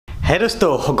হে দোস্ত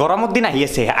গৰমৰ দিন আহি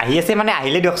আছে মানে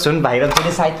আহিলে দিয়কচোন বাহিৰত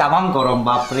যদি চাই তামাম গৰম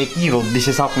বাপৰে কি ৰ'দ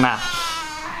দিছে চাওক না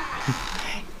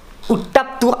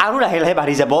উত্তাপটো আৰু লাহে লাহে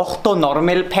বাঢ়ি যাব তো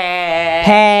নৰ্মেল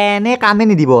ফেনে কামে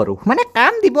নিদিব আৰু মানে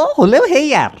কাম দিব হ'লেও সেই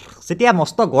ইয়াৰ যেতিয়া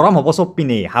মস্ত গৰম হ'ব চব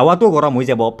পিনে হাৱাটো গৰম হৈ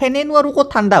যাব ফেনেনো আৰু ক'ত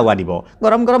ঠাণ্ডা হাৱা দিব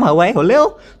গৰম গৰম হাৱাই হ'লেও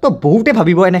তো বহুতে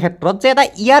ভাবিব এনে ক্ষেত্ৰত যে এটা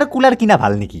ইয়াৰ কুলাৰ কিনা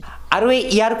ভাল নেকি আৰু এই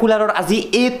ইয়াৰ কুলাৰৰ আজি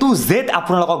A to Z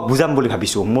আপোনালোকক বুজাম বুলি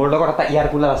ভাবিছোঁ মোৰ লগত এটা ইয়াৰ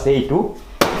কুলাৰ আছে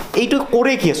এইটো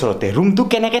কৰে কি আচলতে ৰুমটো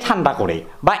কেনেকৈ ঠাণ্ডা কৰে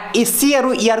বা AC আৰু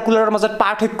ইয়াৰ কুলাৰৰ মাজত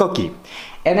পাৰ্থক্য কি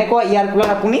এনেকুৱা ইয়াৰ কুলাৰ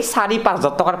আপুনি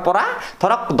 4-5 টকাৰ পৰা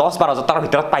ধৰক 10-12 টকাৰ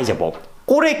ভিতৰত পাই যাব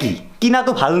কৰে কি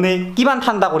কিনাটো ভাল নে কিমান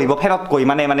ঠাণ্ডা কৰিব ফেনতকৈ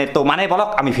মানে বলক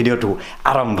আমি ভিডিঅ'টো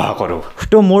আৰম্ভ কৰোঁ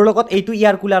তো মোৰ লগত এইটো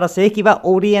ইয়াৰ কুলাৰ আছে কিবা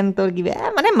অৰিয়েণ্টৰ কিবা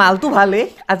মানে মালটো ভালেই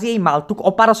আজি এই মালটোক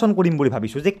অপাৰেশ্যন কৰিম বুলি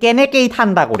ভাবিছোঁ যে কেনেকৈ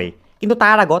ঠাণ্ডা কৰে কিন্তু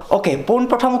তাৰ আগত অ'কে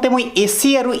পোনপ্ৰথমতে মই AC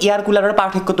আৰু ইয়াৰ কুলাৰৰ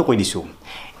পাৰ্থক্যটো কৈ দিছোঁ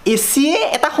এচিয়ে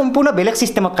এটা সম্পূৰ্ণ বেলেগ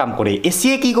সিস্টেমত কাম কৰে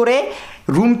এচিয়ে কি কৰে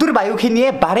ৰুমটোৰ বায়ুখিনিয়ে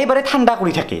বাৰে বাৰে ঠাণ্ডা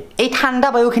কৰি থাকে এই ঠাণ্ডা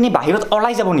বায়ুখিনি বাহিৰত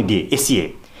ওলাই যাব নিদিয়ে এচিয়ে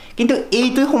কিন্তু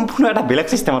এইটো সম্পূৰ্ণ এটা বেলেগ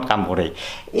সিস্টেমত কাম কৰে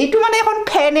এইটো মানে এখন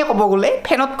ফেনে ক'ব গ'লে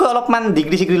ফেনতকৈ অলপমান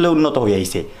ডিগ্ৰী চিগ্ৰীলৈ উন্নত হৈ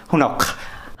আহিছে শুনক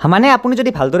মানে আপুনি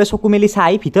যদি ভালদৰে চকু মেলি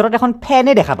চাই ভিতৰত এখন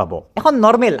ফেনে দেখা পাব এখন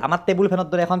নৰ্মেল আমাৰ টেবুল ফেনৰ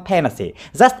দৰে এখন ফেন আছে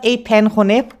জাষ্ট এই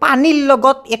ফেনখনে পানীৰ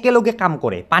লগত একেলগে কাম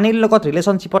কৰে পানীৰ লগত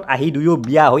ৰিলেশ্যনশ্বিপত আহি দুয়ো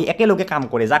বিয়া হৈ একেলগে কাম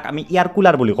কৰে যাক আমি ইয়াৰ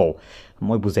কুলাৰ বুলি কওঁ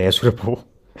মই বুজাই আছোঁ ৰ'ব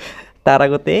তাৰ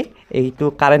আগতে এইটো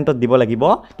কাৰেণ্টত দিব লাগিব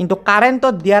কিন্তু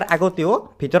কাৰেণ্টত দিয়াৰ আগতেও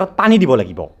ভিতৰত পানী দিব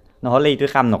লাগিব নহ'লে এইটো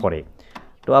কাম নকৰে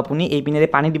তো আপুনি এই পিনেৰে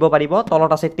পানী দিব পাৰিব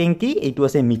তলত আছে টেংকি এইটো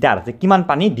আছে মিটাৰ যে কিমান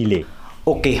পানী দিলে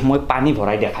ওকে মই পানী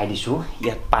ভৰাই দেখাই দিছোঁ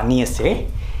ইয়াত পানী আছে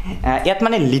ইয়াত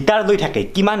মানে লিটাৰ লৈ থাকে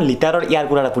কিমান লিটাৰৰ ইয়াৰ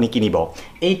কুলাৰ আপুনি কিনিব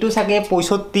এইটো চাগে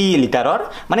 65 লিটাৰৰ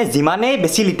মানে যিমানেই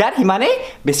বেছি লিটাৰ সিমানেই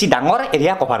বেছি ডাঙৰ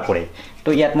এৰিয়া কভাৰ কৰে তো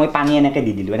ইয়াত মই পানী এনেকৈ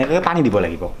দি দিলোঁ এনেকৈ পানী দিব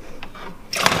লাগিব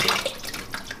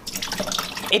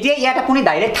এতিয়া ইয়াত আপুনি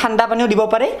ডাইৰেক্ট ঠাণ্ডা পানীও দিব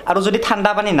পাৰে আৰু যদি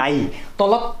ঠাণ্ডা পানী নাই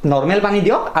তলত নৰ্মেল পানী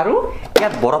দিয়ক আৰু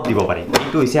ইয়াত বৰফ দিব পাৰে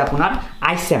এইটো হৈছে আপোনাৰ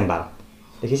আইচ চেম্বাৰ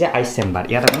দেখিছে আইচ চেম্বাৰ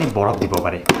ইয়াত আপুনি বৰফ দিব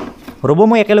পাৰে ৰ'ব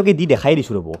মই একেলগে দি দেখাই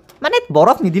দিছোঁ ৰ'ব মানে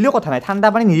বৰফ নিদিলেও কথা নাই ঠাণ্ডা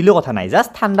পানী নিদিলেও কথা নাই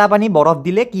জাষ্ট ঠাণ্ডা পানী বৰফ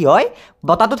দিলে কি হয়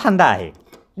বতাহটো ঠাণ্ডা আহে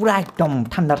পুৰা একদম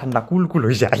ঠাণ্ডা ঠাণ্ডা কুল কুল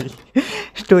হৈ যায়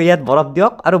তো ইয়াত বৰফ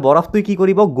দিয়ক আৰু বৰফটো কি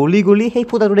কৰিব গলি গলি সেই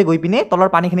ফুটাটোৰে গৈ পিনে তলৰ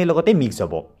পানীখিনিৰ লগতে মিক্স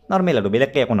হ'ব নৰ্মেল আৰু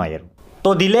বেলেগকৈ একো নহয় আৰু তো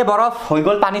দিলে বৰফ হৈ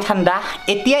গ'ল পানী ঠাণ্ডা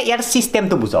এতিয়া ইয়াৰ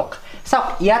চিষ্টেমটো বুজক চাওক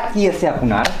ইয়াত কি আছে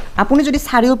আপোনাৰ আপুনি যদি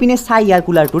চাৰিওপিনে চাই ইয়াৰ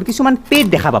কুলাৰটোৰ কিছুমান পেড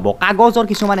দেখা পাব কাগজৰ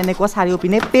কিছুমান এনেকুৱা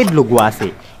চাৰিওপিনে পেড লগোৱা আছে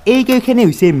এইকেইখনে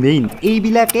হৈছে মেইন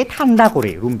এইবিলাকে ঠাণ্ডা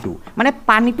কৰে ৰুমটো মানে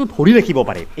পানীটো ধৰি ৰাখিব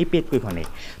পাৰে এই পেডকেইখনে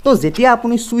তো যেতিয়া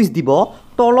আপুনি ছুইচ দিব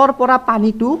তলৰ পৰা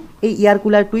পানীটো এই ইয়াৰ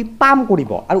কুলাৰটোৱে পাম্প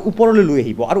কৰিব আৰু ওপৰলৈ লৈ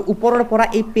আহিব আৰু ওপৰৰ পৰা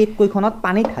এই পেডকেইখনত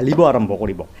পানী ঢালিব আৰম্ভ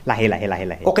কৰিব লাহে লাহে লাহে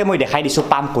লাহে ওকে মই দেখাই দিছোঁ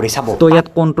পাম্প কৰি চাব তো ইয়াত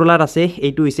কণ্ট্ৰলাৰ আছে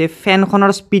এইটো হৈছে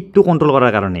ফেনখনৰ স্পীডটো কণ্ট্ৰল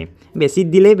কৰাৰ কাৰণে বেছি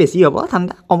দিলে বেছি হ'ব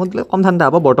ঠাণ্ডা কমত দিলে কম ঠাণ্ডা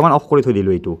হ'ব বৰ্তমান অফ কৰি থৈ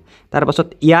দিলোঁ এইটো তাৰপাছত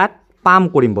ইয়াত পাম্প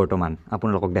কৰিম বৰ্তমান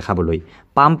আপোনালোকক দেখাবলৈ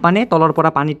পাম্প মানে তলৰ পৰা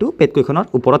পানীটো পেডকেইখনৰ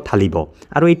ওপৰত ঢালিব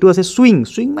আৰু এইটো আছে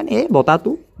চুইং মানে এই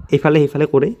বতাহটো এইফালে সেইফালে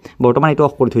কৰে বৰ্তমান এইটো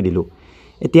অফ কৰি থৈ দিলোঁ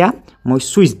এতিয়া মই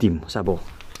ছুইচ দিম চাব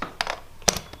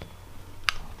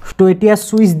তো এতিয়া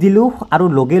ছুইচ দিলোঁ আৰু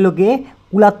লগে লগে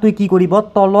কুলাৰটোৱে কি কৰিব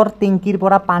তলৰ টেংকিৰ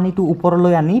পৰা পানীটো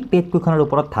ওপৰলৈ আনি পেডকেইখনৰ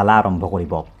ওপৰত ঢালা আৰম্ভ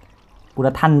কৰিব পুৰা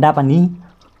ঠাণ্ডা পানী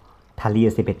ঢালি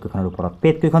আছে পেডকেইখনৰ ওপৰত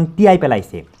পেডকেইখন তিয়াই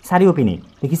পেলাইছে চাৰিওপিনে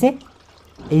দেখিছে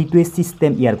এইটোৱে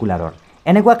ছিষ্টেম ইয়াৰ কুলাৰৰ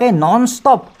এনেকুৱাকৈ নন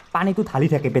ষ্টপ পানীটো ঢালি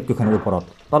থাকে পেডকেইখনৰ ওপৰত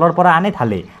তলৰ পৰা আনে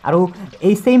ঢালে আৰু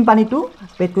এই ছেইম পানীটো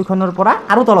পেডকেইখনৰ পৰা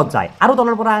আৰু তলত যায় আৰু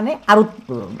তলৰ পৰা আনে আৰু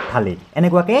ঢালে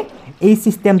এনেকুৱাকৈ এই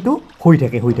ছিষ্টেমটো হৈ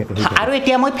থাকে আৰু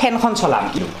এতিয়া মই ফেনখন চলাম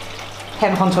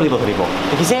ফেনখন চলিব ধৰিব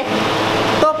দেখিছে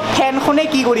তো ফেনখনে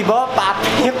কি কৰিব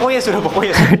কৈ আছোঁ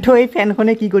তো এই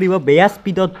ফেনখনে কি কৰিব বেয়া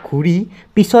স্পীডত ঘূৰি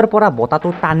পিছৰ পৰা বতাহটো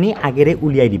টানি আগেৰে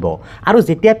উলিয়াই দিব আৰু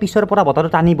যেতিয়া পিছৰ পৰা বতাহটো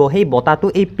টানিব সেই বতাহটো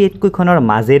এই পেডকেইখনৰ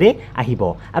মাজেৰে আহিব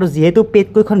আৰু যিহেতু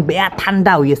পেডকেইখন বেয়া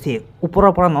ঠাণ্ডা হৈ আছে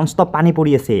ওপৰৰ পৰা নন ষ্টপ পানী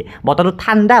পৰি আছে বতাহটো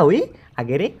ঠাণ্ডা হৈ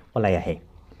আগেৰে ওলাই আহে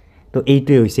তো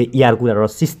এইটোৱে হৈছে ইয়াৰ কুলাৰৰ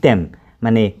ছিষ্টেম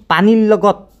মানে পানীৰ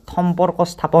লগত সম্পৰ্ক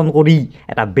স্থাপন কৰি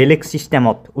এটা বেলেগ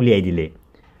ছিষ্টেমত উলিয়াই দিলে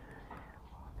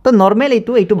তো নৰ্মেল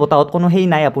এইটো বতাহত কোনো হেৰি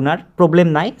নাই আপোনাৰ প্ৰব্লেম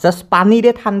নাই জাষ্ট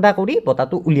পানীৰে ঠাণ্ডা কৰি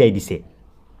বতাহটো উলিয়াই দিছে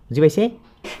বুজি পাইছে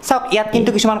চাওক ইয়াত কিন্তু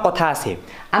কিছুমান কথা আছে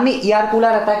আমি ইয়াৰ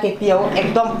কুলাৰ এটা কেতিয়াও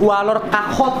একদম ৱালৰ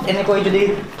কাষত এনেকৈ যদি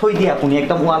থৈ দিয়ে আপুনি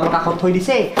একদম ৱালৰ কাষত থৈ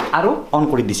দিছে আৰু অন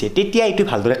কৰি দিছে তেতিয়া এইটো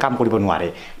ভালদৰে কাম কৰিব নোৱাৰে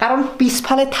কাৰণ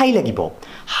পিছফালে ঠাই লাগিব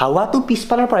হাৱাটো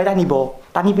পিছফালৰ পৰাই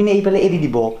টানি পিনে এইফালে এৰি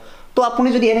দিব তো আপুনি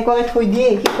যদি এনেকুৱাকৈ থৈ দিয়ে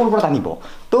কি ক'ৰ পৰা টানিব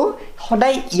তো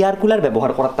সদায় ইয়াৰ কুলাৰ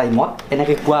ব্যৱহাৰ কৰাৰ টাইমত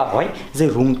এনেকৈ কোৱা হয় যে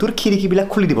ৰুমটোৰ খিৰিকীবিলাক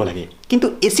খুলি দিব লাগে কিন্তু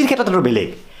এচিৰ ক্ষেত্ৰত বেলেগ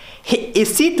সেই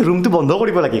এচিত ৰুমটো বন্ধ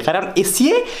কৰিব লাগে কাৰণ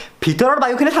এচিয়ে ভিতৰৰ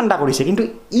বায়ুখিনি ঠাণ্ডা কৰিছে কিন্তু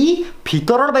ই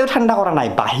ভিতৰৰ বায়ু ঠাণ্ডা কৰা নাই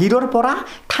বাহিৰৰ পৰা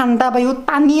ঠাণ্ডা বায়ু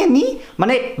টানি আনি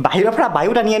মানে বাহিৰৰ পৰা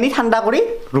বায়ু টানি আনি ঠাণ্ডা কৰি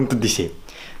ৰুমটোত দিছে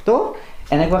তো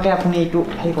এনেকুৱাকৈ আপুনি এইটো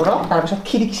হেৰি কৰক তাৰপিছত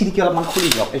খিৰিকী অলপমান খুলি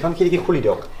দিয়ক এইখন খিৰিকী খুলি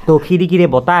দিয়ক তো খিৰিকীৰে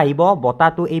বতাহ আহিব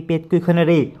বতাহটো এই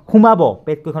পেটকেইখনেৰে সোমাব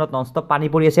পেটকেইখনত ননষ্টপ পানী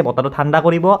পৰি আছে বতাহটো ঠাণ্ডা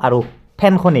কৰিব আৰু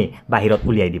ফেনখনে বাহিৰত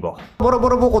উলিয়াই দিব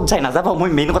বৰবোৰ ক'ত যায় নাযাব মই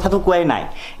মেইন কথাটো কোৱাই নাই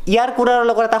এয়াৰ কুলাৰৰ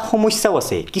লগত এটা সমস্যাও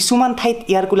আছে কিছুমান ঠাইত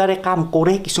এয়াৰ কুলাৰে কাম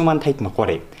কৰে কিছুমান ঠাইত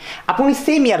নকৰে আপুনি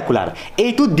সেম এয়াৰ কুলাৰ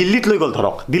এইটো দিল্লীত লৈ গ'ল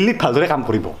ধৰক দিল্লীত ভালদৰে কাম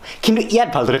কৰিব কিন্তু ইয়াত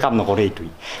ভালদৰে কাম নকৰে এইটোই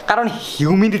কাৰণ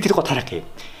হিউমিডিটিৰ কথা থাকে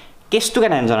কেছটো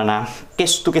কেনে জানা না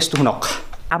কেছটো শুনক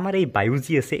আমাৰ এই বায়ু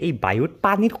যি আছে এই বায়ুত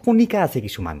পানীৰ কণিকা আছে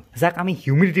কিছুমান যাক আমি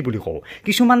হিউমিডিটি বুলি কওঁ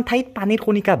কিছুমান ঠাইত পানীৰ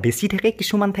কণিকা বেছি থাকে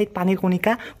কিছুমান ঠাইত পানীৰ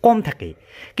কণিকা কম থাকে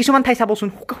কিছুমান ঠাই চাবচোন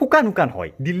শুকান হয়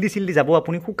দিল্লী চিল্লী যাব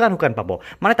আপুনি শুকান পাব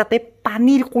মানে তাতে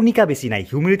পানীৰ কণিকা বেছি নাই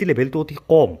হিউমিডিটি লেভেলটো অতি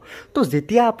কম তো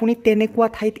যেতিয়া আপুনি তেনেকুৱা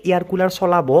ঠাইত এয়াৰ কুলাৰ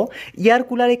চলাব এয়াৰ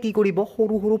কুলাৰে কি কৰিব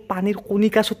সৰু পানীৰ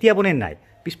কণিকা ছটিয়াবনে নাই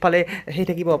পিছফালে সেই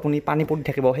থাকিব আপুনি পানী পৰি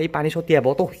থাকিব সেই পানী ছটিয়াব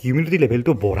তো হিউমিডিটি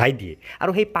লেভেলটো বঢ়াই দিয়ে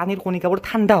আৰু সেই পানীৰ কণিকাবোৰ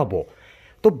ঠাণ্ডা হ'ব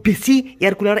তো বেছি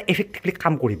এয়াৰ কুলাৰ এফেক্টিভলি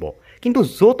কাম কৰিব কিন্তু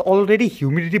য'ত অলৰেডি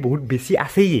হিউমিডিটি বহুত বেছি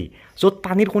আছেই য'ত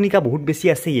পানীৰ কণিকা বহুত বেছি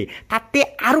আছেই তাতে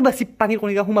আৰু বেছি পানীৰ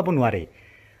কণিকা সোমাব নোৱাৰে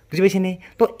বুজি পাইছেনে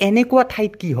তো এনেকুৱা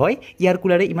ঠাইত কি হয় এয়াৰ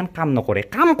কুলাৰে ইমান কাম নকৰে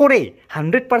কাম কৰে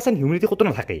 100% হিউমিডিটি ক'তো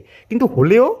নাথাকে কিন্তু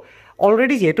হ'লেও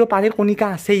অলৰেডি যেহেতু পানীৰ কণিকা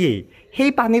আছেই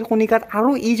সেই পানীৰ কণিকাত আৰু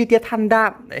ই যেতিয়া ঠাণ্ডা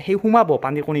সেই সোমাব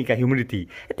পানীৰ কণিকা হিউমিডিটি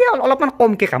এতিয়া অলপমান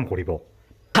কমকৈ কাম কৰিব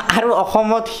আৰু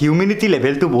অসমত হিউমিডিটি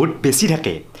লেভেলটো বহুত বেছি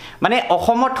থাকে মানে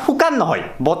অসমত শুকান নহয়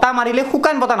বতাহ মাৰিলে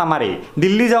শুকান বতাহ নামাৰে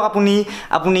দিল্লী যাওক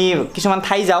আপুনি কিছুমান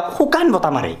ঠাই যাওক শুকান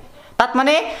বতাহ মাৰে তাত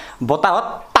মানে বতাহত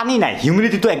পানী নাই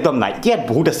হিউমিডিটিটো একদম নাই ইয়াত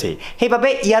বহুত আছে সেইবাবে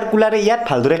এয়াৰ কুলাৰে ইয়াত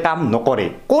ভালদৰে কাম নকৰে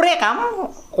কাম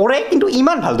কৰে কিন্তু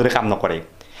ইমান ভালদৰে কাম নকৰে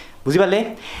বুজি পালে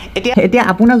এতিয়া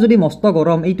আপোনাৰ যদি মস্ত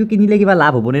গৰম এইটো কিনিলে কিবা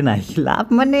লাভ হ'বনে নাই লাভ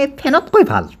মানে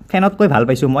ফেনতকৈ ভাল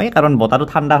পাইছোঁ মই কাৰণ বতাহটো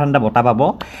ঠাণ্ডা বতাহ পাব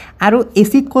আৰু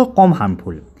এচিতকৈ কম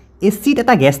হাৰ্মফুল এচিত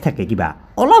এটা গেছ থাকে কিবা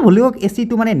অলপ হ'লেও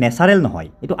এচিটো মানে নেচাৰেল নহয়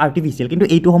এইটো আৰ্টিফিচিয়েল কিন্তু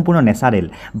এইটো সম্পূৰ্ণ নেচাৰেল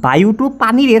বায়ুটো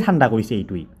পানীৰে ঠাণ্ডা কৰিছে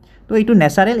এইটোৱেই তো এইটো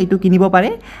নেচাৰেল এইটো কিনিব পাৰে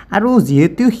আৰু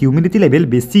যিহেতু হিউমিডিটি লেভেল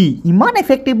বেছি ইমান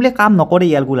এফেক্টিভলি কাম নকৰে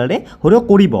এয়াৰ কুলাৰে হ'লেও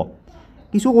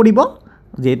কিছু কৰিব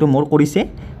যিহেতু মোৰ কৰিছে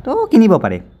তো কিনিব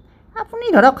পাৰে আপুনি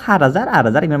ধৰক 7,000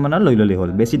 8,000 ইমান মানৰ লৈ ল'লেই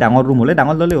হ'ল বেছি ডাঙৰ ৰুম হ'লে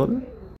ডাঙৰ ল'লেই হ'ল